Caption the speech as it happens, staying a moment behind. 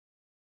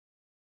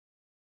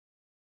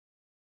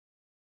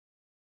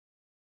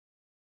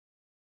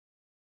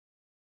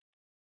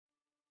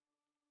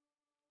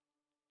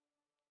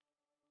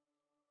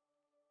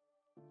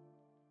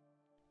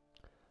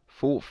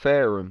Fort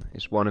Fareham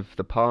is one of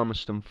the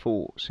Palmerston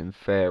forts in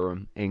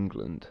Fareham,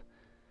 England.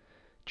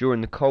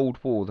 During the Cold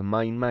War, the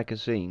main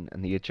magazine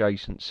and the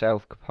adjacent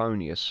South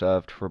Caponier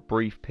served for a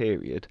brief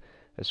period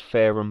as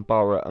Fareham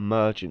Borough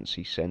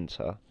Emergency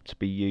Centre to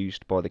be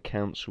used by the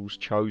council's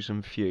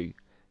chosen few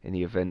in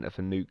the event of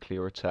a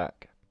nuclear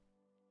attack.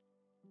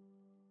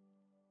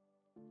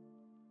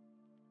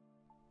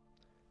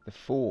 The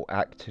fort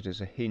acted as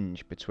a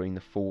hinge between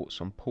the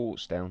forts on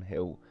Portsdown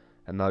Hill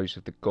and those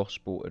of the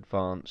Gosport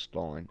Advanced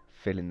Line,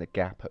 filling the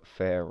gap at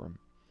Fareham.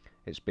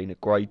 It's been a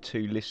Grade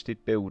 2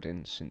 listed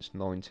building since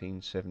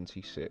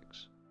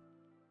 1976.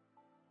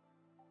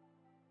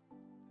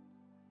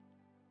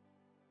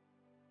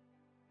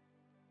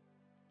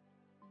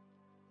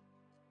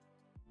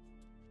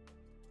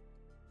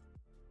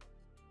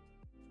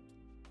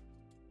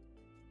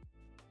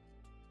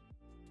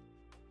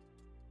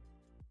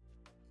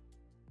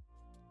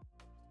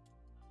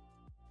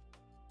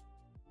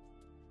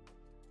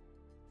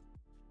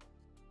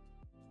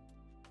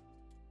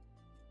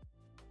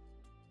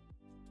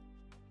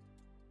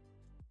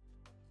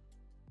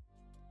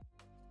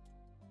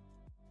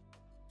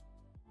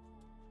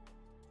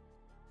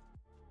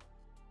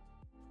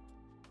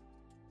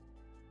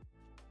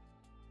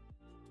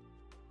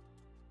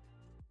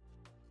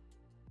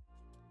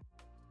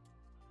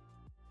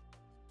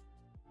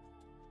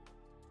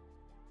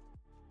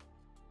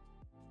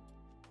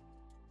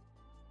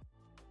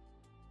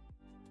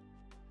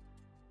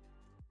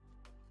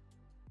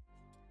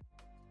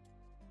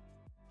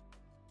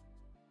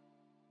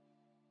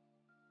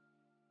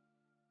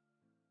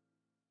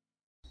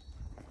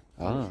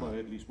 Try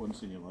at least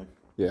once in your life.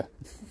 Yeah.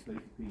 Play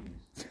for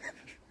penis.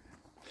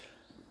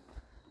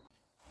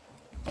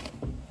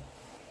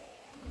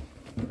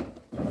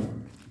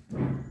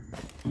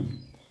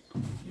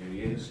 Here he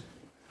is.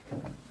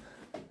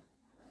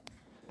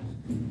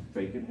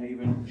 Bacon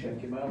Haven, check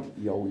him out.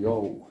 Yo,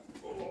 yo.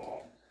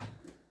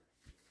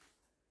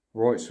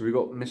 Right, so we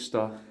got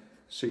Mr.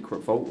 Secret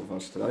Vault with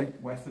us today.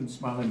 Wethan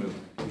Smalimu.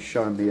 He's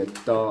showing me a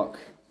dark,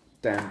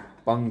 damp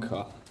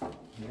bunker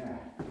Yeah.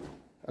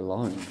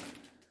 alone.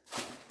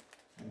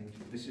 And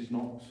this is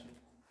not.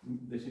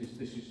 This is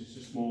just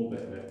a small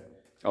bit of it.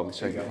 Oh, the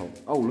secret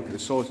vault. Oh, look at the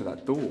size of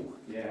that door.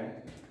 Yeah.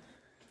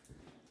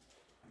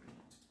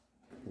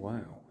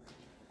 Wow.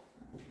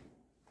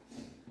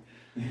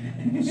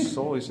 The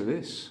size of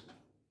this.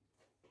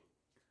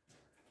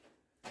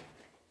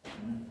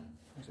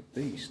 It's a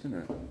beast, isn't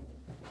it?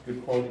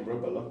 Good quality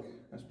rubber, look.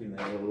 That's been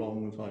there a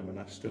long time and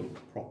that's still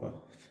proper.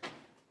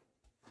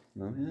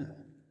 Oh, yeah.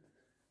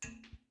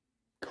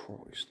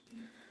 Christ.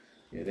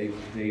 Yeah, they've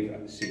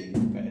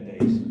seen better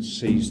days.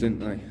 Seized, didn't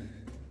they?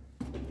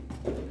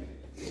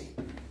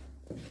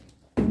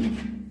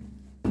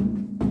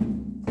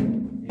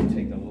 It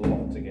takes a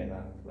lot to get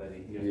that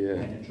bloody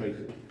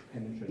penetrated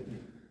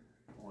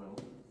oil.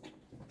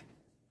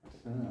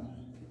 Do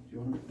you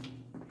want it?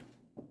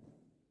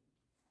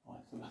 Oh, I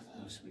thought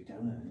that was to be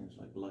down there. It was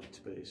like light,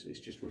 but it's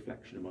just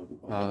reflection of my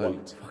Oh,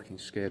 white. that fucking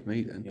scared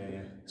me then. Yeah,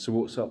 yeah. So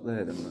what's up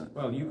there then, Matt?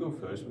 Well, you go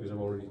first because I've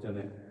already done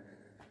it.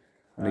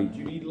 Do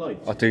you need light?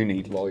 I do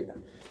need light.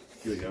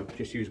 Here we go.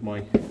 Just use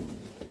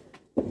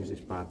this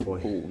bad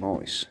boy. Oh,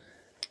 nice.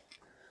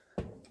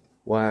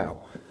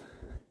 Wow.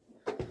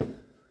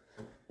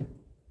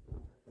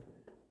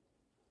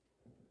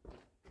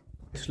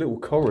 This little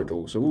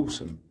corridor's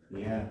awesome.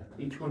 Yeah,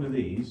 each one of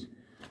these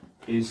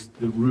is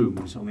the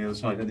rooms on the other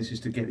side, and this is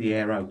to get the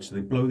air out. So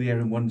they blow the air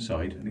in one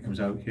side, and it comes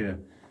out here.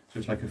 So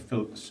it's like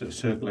a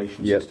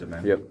circulation system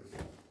then. Yep.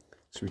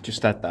 So we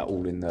just had that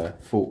all in the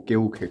Fort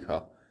Gill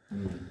kicker.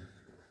 Mm.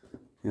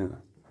 Yeah.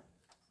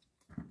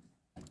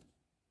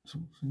 So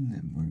what's in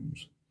them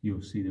rooms?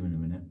 You'll see them in a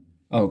minute.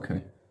 Oh,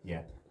 okay.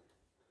 Yeah.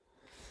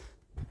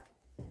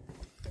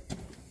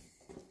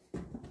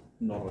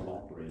 Not a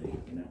lot, really,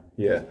 you know.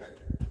 Yeah.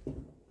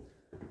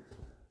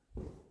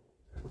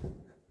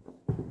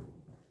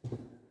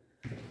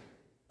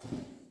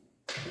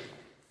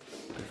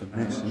 Bit of a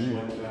mess, isn't it?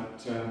 Like that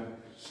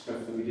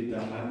stuff that we did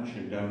that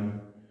lantern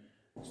down.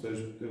 So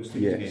those things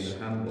Yes. again,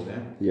 the handle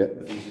there. Yep.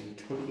 But these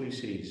are totally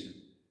seized.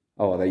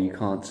 Oh, there you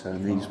can't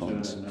turn these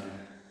ones.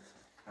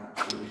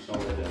 Absolutely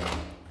solid.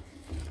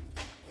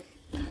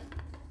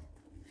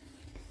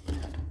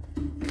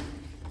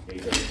 Yeah,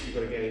 you've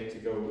got to get it to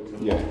go to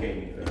the lock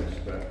in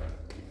first, but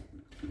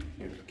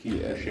you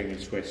keep pushing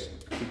and twist,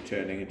 keep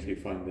turning until you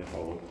find the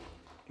hole.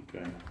 Keep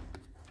going.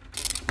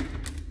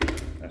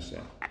 That's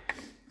it.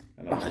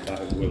 And after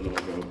that, it will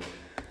not go.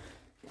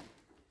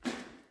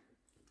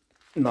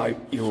 No,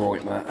 you're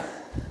right, Matt.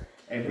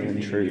 Everything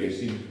here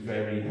seems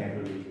very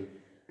heavily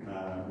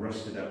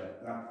rusted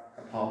up,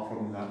 apart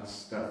from that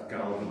stuff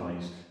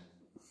galvanised.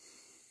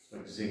 It's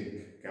like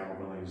zinc,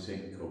 galvanised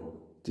zinc. Or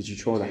Did you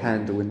try the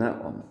handle in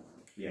that one?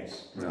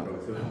 yes, No.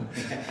 both of them.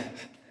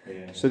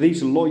 Yeah. So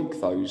these are like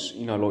those,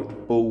 you know, like the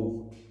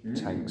ball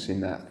tanks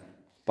in that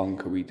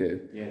bunker we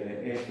do. Yeah,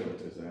 they're air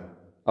filters there.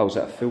 Oh, is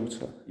that a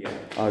filter? Yeah.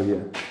 Oh,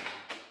 yeah.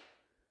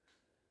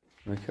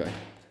 Okay.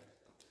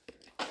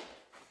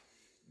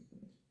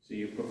 So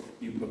you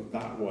put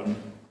that one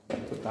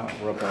Put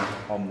that rubber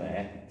on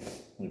there.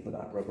 We put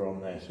that rubber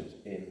on there so it's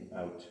in,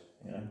 out,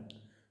 you know.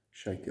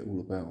 Shake it all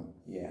about.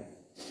 Yeah.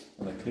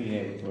 And the clean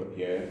air we put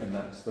here, and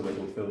that's the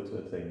little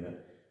filter thing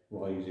that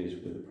rises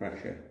with the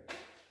pressure.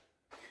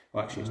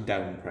 Well, actually, it's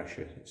down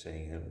pressure. It's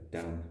saying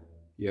down.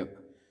 Yep.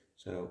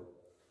 So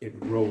it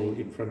roll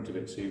in front of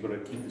it. So you've got to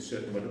keep a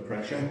certain amount of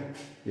pressure.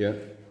 Yeah.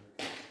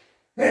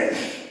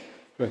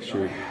 Bless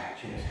you.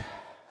 Cheers.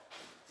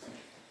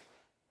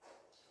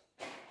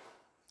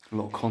 A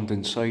lot of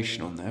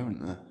condensation on there,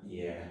 isn't there?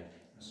 Yeah.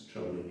 That's the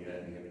trouble in here.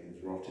 I think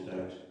everything's rotted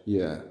out.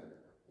 Yeah.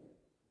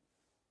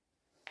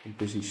 I'm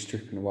busy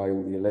stripping away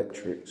all the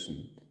electrics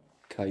and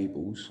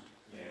cables.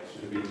 Yeah, it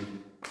should have been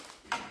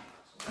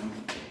some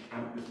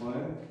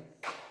amplifier.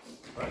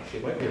 Actually,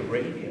 it might be a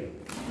radio.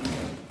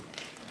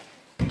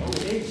 Oh,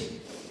 it is.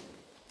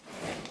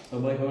 Oh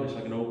my god, it's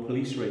like an old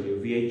police radio,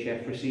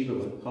 VHF receiver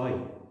with pi.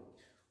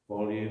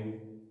 Volume,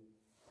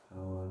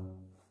 power,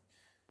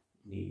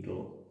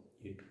 needle,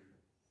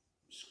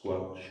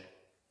 squelch.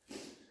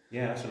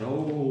 Yeah, that's an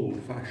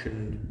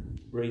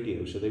old-fashioned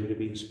radio, so they would have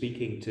been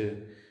speaking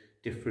to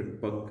different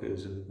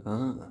bunkers and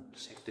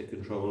sector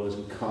controllers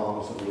and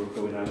cars that were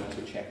going out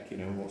to check, you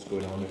know, what's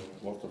going on,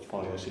 what the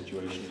fire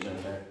situation is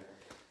out there.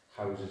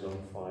 Houses on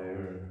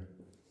fire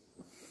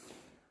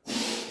and...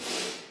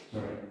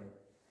 Sorry.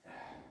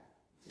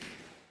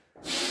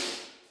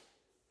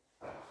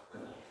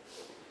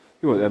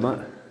 You want there,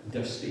 Matt?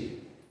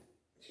 Dusty.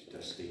 It's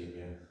dusty in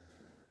here.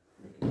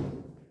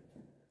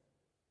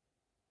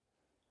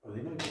 Oh,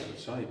 they might be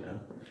outside now.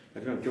 I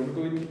don't know, do you want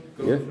to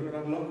go Yeah. through and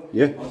have a look?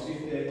 Yeah. I'll see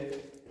if they're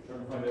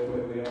trying to find out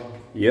where we are.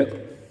 Yep.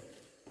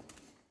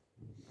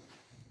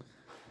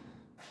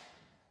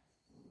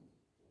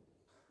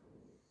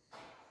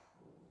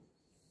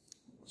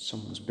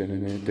 Someone's been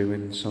in here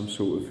doing some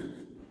sort of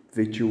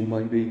vigil,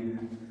 maybe.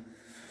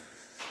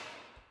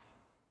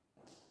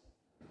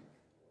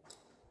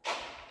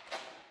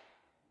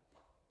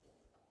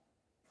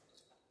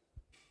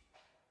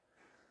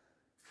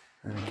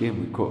 And again,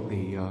 we've got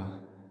the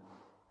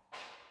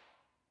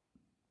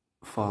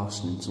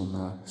fastenings on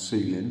the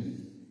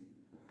ceiling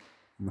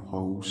and the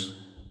holes.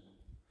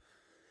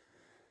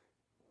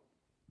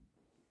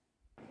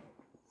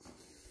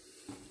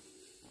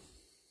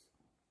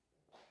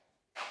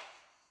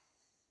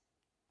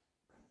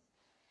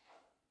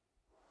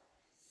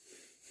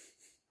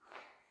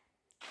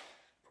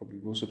 Probably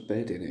was a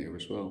bed in here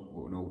as well,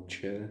 or an old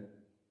chair.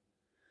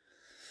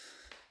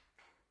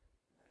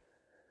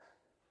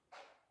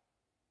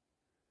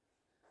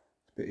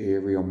 Bit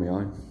eerie on my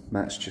own.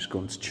 Matt's just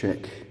gone to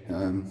check.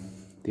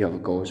 The other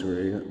guys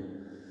are here.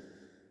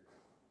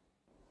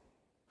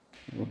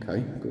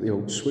 Okay, got the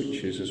old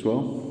switches as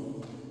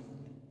well.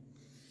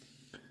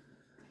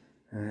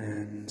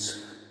 And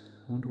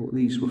I wonder what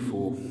these were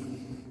for.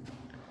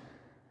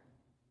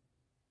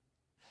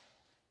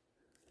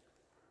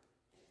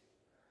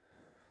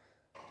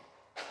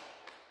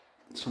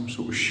 Some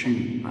sort of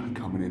chute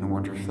coming in. I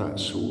wonder if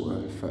that's sort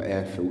of for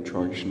air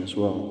filtration as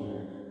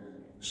well.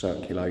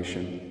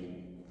 Circulation.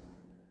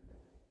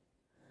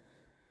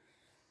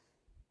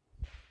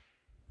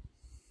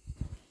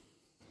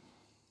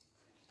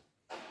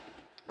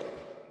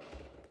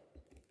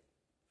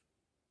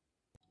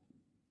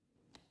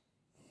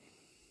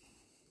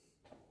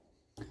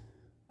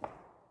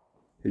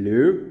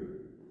 Hello?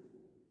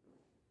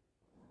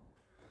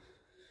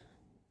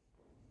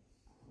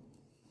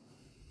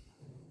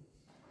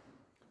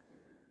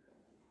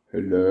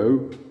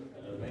 Hello?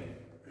 Hello, mate.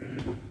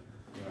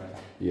 Right.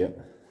 Yeah.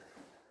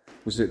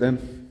 Was it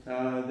them? They're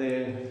on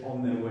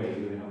their way,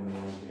 they're on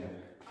their way,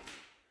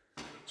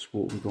 yeah. That's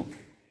what we got.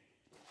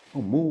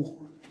 Oh, more.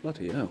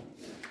 Bloody hell.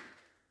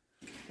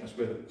 That's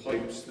where the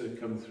pipes that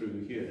come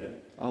through here.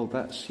 Oh,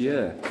 that's,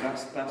 yeah.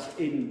 That's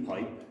in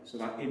pipe, so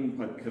that in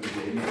pipe comes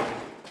in,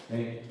 then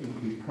it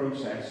will be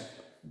processed,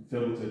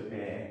 filtered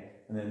air,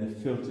 and then the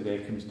filtered air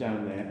comes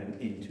down there and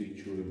into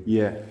each room.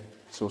 Yeah.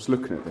 So I was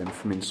looking at them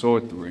from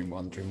inside the room,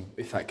 wondering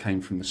if that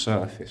came from the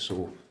surface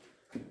or...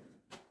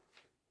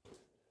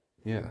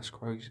 Yeah, that's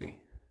crazy.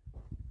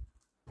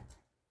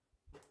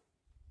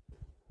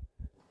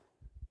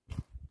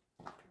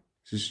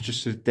 Is this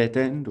just a dead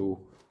end, or...?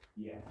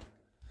 Yeah.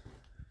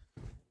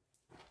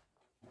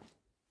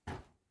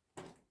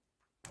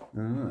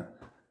 Ah.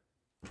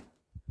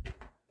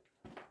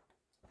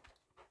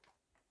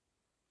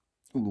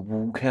 All the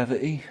wall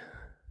cavity.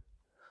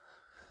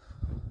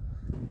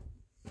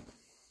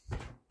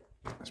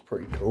 That's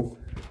pretty cool.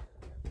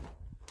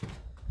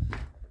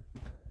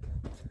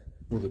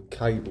 All the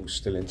cables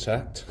still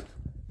intact.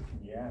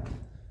 Yeah.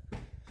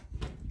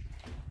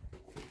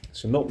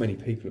 So not many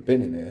people have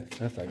been in here,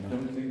 have they? I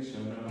don't think so,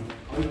 no.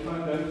 I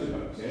found out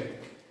about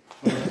it,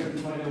 but I couldn't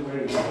find out where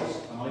it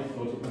was, and I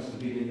thought it must have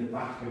been in the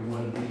back of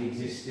one of the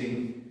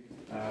existing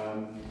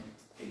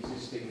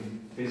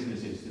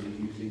businesses that are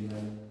using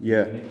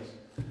Yeah. units.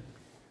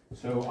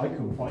 So I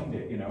couldn't find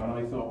it, you know, and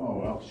I thought, oh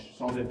well,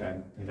 sod it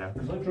then, you know,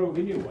 because I drove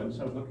in here once,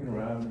 I was looking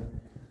around,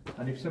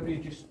 and if somebody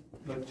had just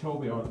like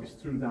told me, oh, it's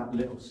through that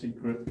little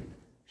secret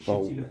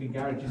shitty looking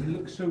garages. It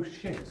looks so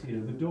shit, you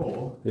know, the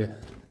door. Yeah.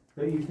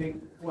 That you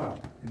think, well,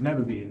 it'd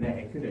never be in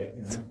there, could it?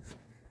 You know,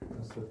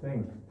 that's the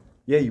thing.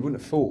 Yeah, you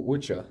wouldn't have thought,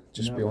 would you?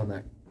 Just No. beyond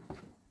that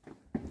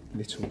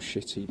little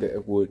shitty bit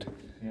of wood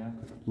Yeah.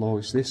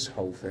 lies this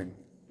whole thing.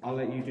 I'll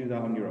let you do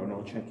that on your own.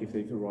 I'll check if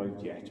they've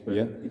arrived yet. But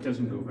Yeah. it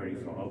doesn't go very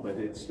far, but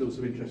it's still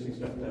some interesting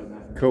stuff down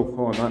there. Cool,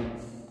 alright mate.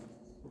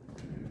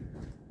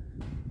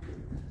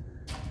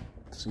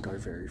 Doesn't go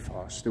very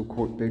far, still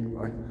quite big,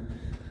 right?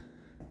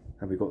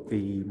 And we've got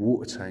the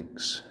water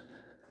tanks.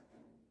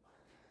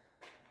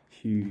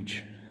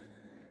 Huge.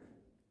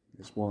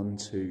 There's 1,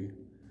 2.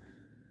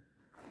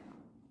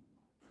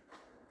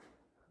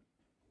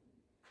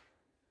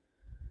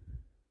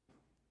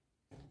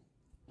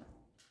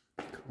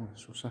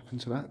 Christ, what's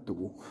happened to that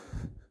door?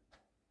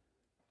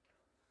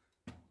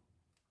 I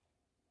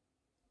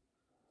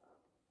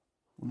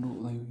wonder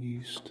what they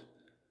used.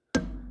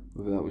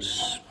 Whether that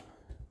was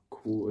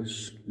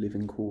quarters,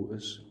 living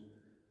quarters.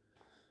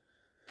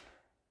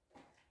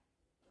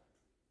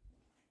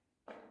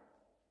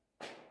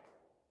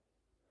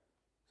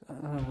 I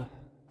thought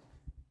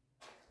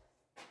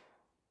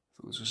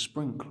it was a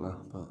sprinkler,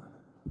 but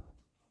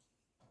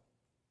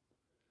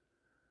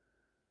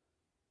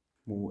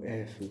more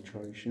air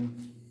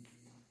filtration.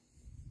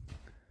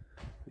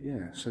 But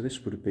yeah, so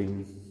this would have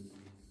been,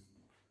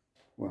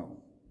 well,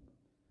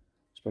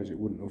 I suppose it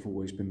wouldn't have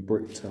always been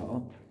bricked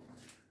up.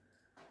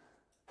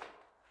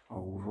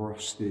 Old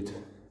rusted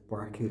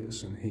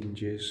brackets and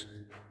hinges.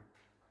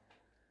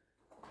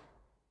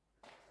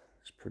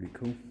 It's pretty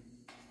cool.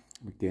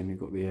 Again, you've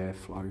got the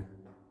airflow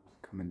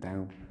coming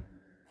down,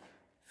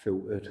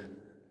 filtered.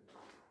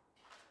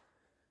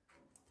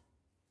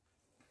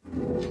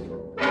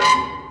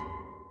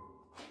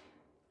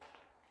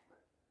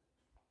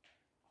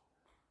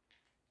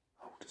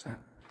 Oh, does that?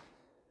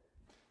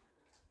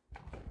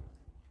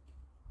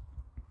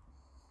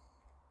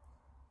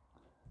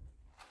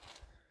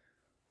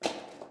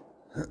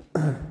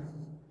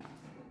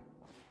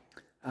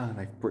 Ah,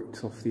 they've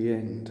bricked off the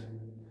end.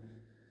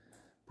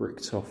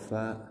 Bricked off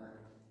that.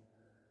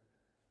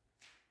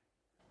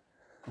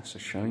 That's a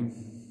shame.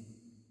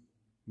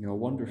 You know, I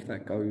wonder if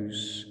that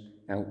goes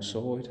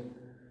outside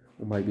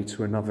or maybe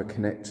to another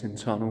connecting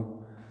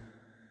tunnel.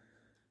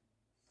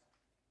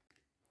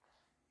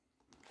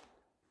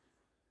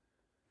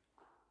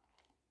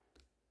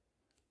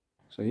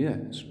 So yeah,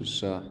 this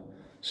was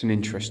it's an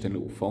interesting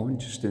little find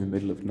just in the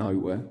middle of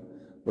nowhere.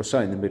 Well, I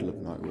say in the middle of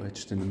nowhere,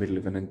 just in the middle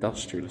of an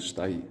industrial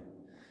estate.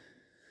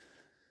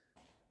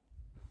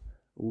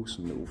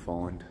 Awesome little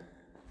find.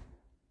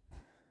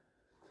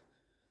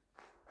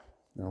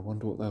 Now I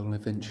wonder what they'll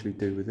eventually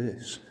do with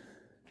this.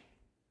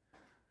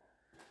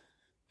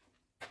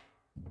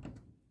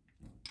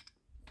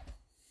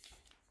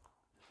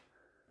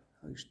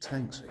 Those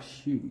tanks are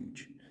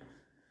huge.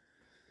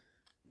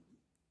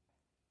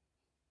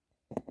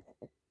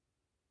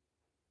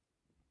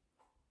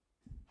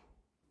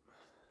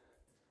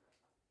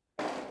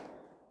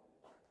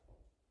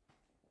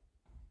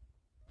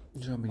 Do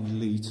you know how many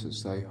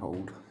litres they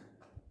hold?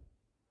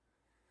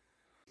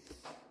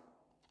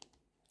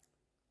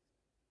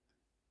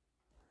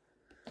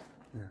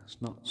 Yeah,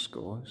 it's nuts,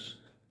 guys.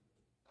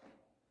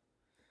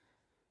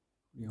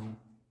 The old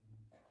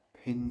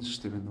pins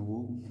still in the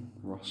wall,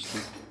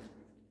 rusted.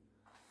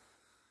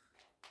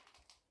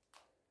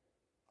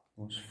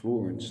 Nice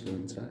flooring still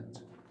intact.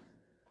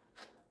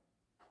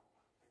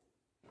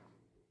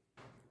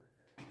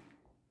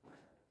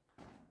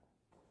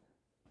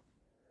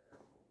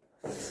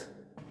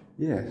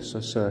 Yeah, so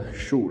it's a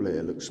short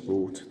little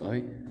explore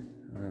today.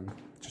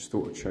 Just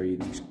thought I'd show you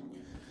these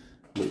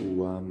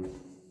little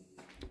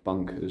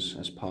bunkers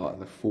as part of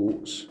the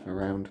forts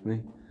around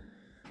me.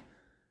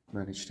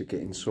 Managed to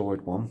get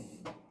inside one.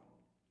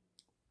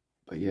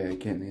 But yeah,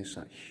 again, here's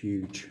that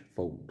huge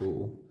vault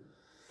door.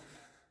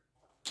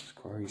 It's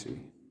crazy.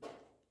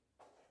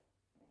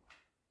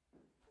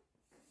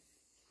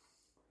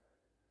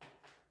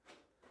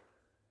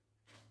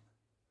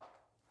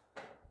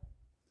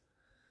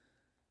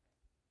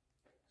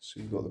 So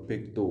you've got the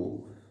big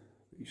door,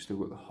 but you've still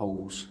got the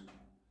holes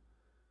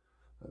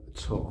at the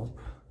top.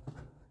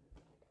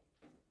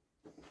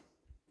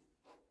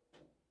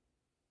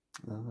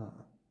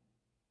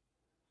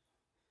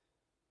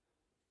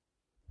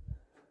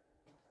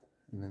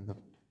 And then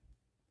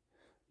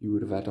you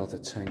would have had other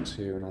tanks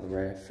here and other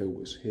air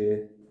filters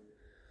here.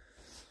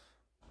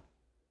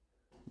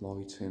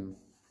 Lighting.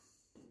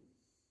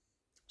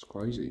 It's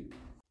crazy.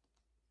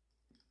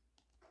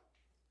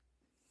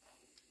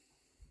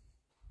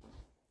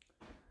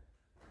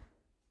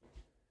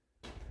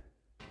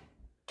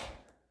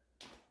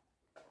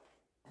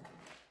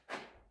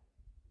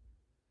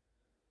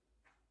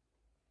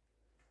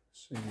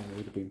 So yeah, there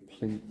would have been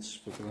plinths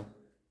for the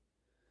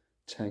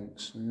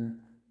tanks there.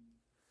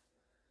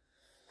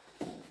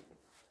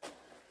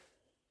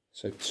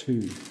 So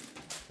 2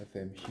 of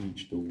them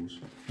huge doors.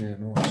 Yeah,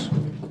 nice.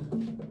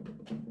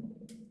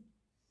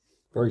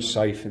 Very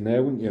safe in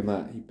there, wouldn't you,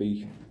 Matt? You'd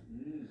be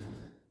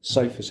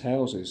safe as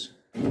houses.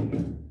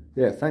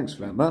 Yeah, thanks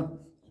for that, Matt.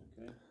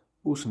 Okay.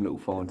 Awesome little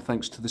find,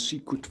 thanks to the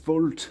secret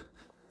vault.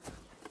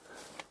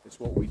 It's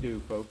what we do,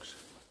 folks.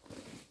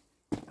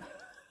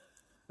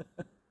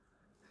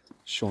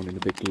 Shining a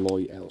big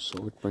light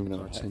outside, bringing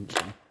our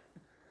attention.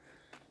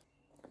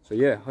 So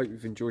yeah, hope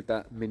you've enjoyed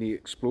that mini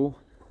explore,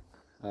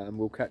 and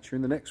we'll catch you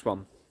in the next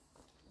one.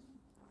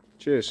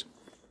 Cheers.